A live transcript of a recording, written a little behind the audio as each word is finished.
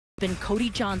husband, Cody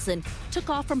Johnson, took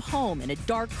off from home in a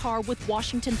dark car with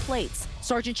Washington plates.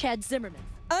 Sergeant Chad Zimmerman.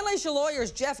 Unleash Your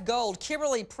Lawyers, Jeff Gold,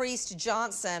 Kimberly Priest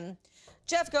Johnson.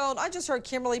 Jeff Gold, I just heard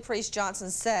Kimberly Priest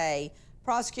Johnson say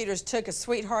prosecutors took a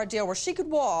sweetheart deal where she could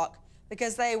walk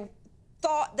because they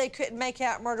thought they couldn't make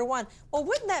out murder one. Well,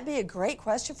 wouldn't that be a great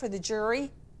question for the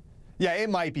jury? Yeah,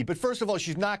 it might be. But first of all,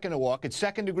 she's not going to walk. It's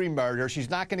second-degree murder. She's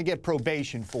not going to get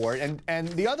probation for it. And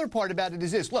the other part about it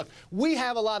is this. Look, we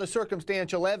have a lot of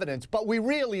circumstantial evidence, but we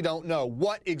really don't know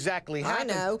what exactly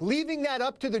happened. I know. Leaving that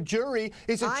up to the jury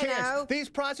is a chance. Know. These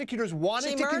prosecutors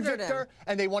wanted She to convict her,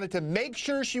 and they wanted to make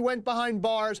sure she went behind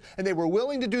bars, and they were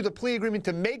willing to do the plea agreement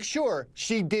to make sure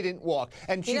she didn't walk.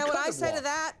 And she You know what I couldn't say walk. to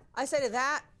that? I say to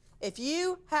that, if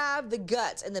you have the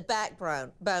guts and the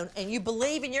backbone and you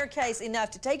believe in your case enough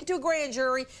to take it to a grand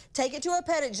jury, take it to a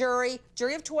petit jury,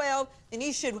 jury of 12, then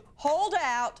you should hold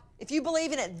out, if you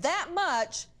believe in it that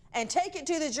much, and take it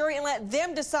to the jury and let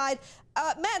them decide.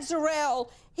 Matt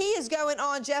Zarrell, he is going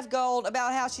on Jeff Gold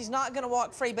about how she's not going to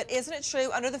walk free, but isn't it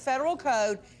true under the federal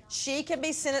code, she can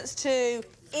be sentenced to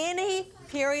any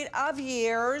period of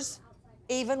years,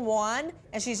 even one,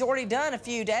 and she's already done a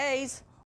few days.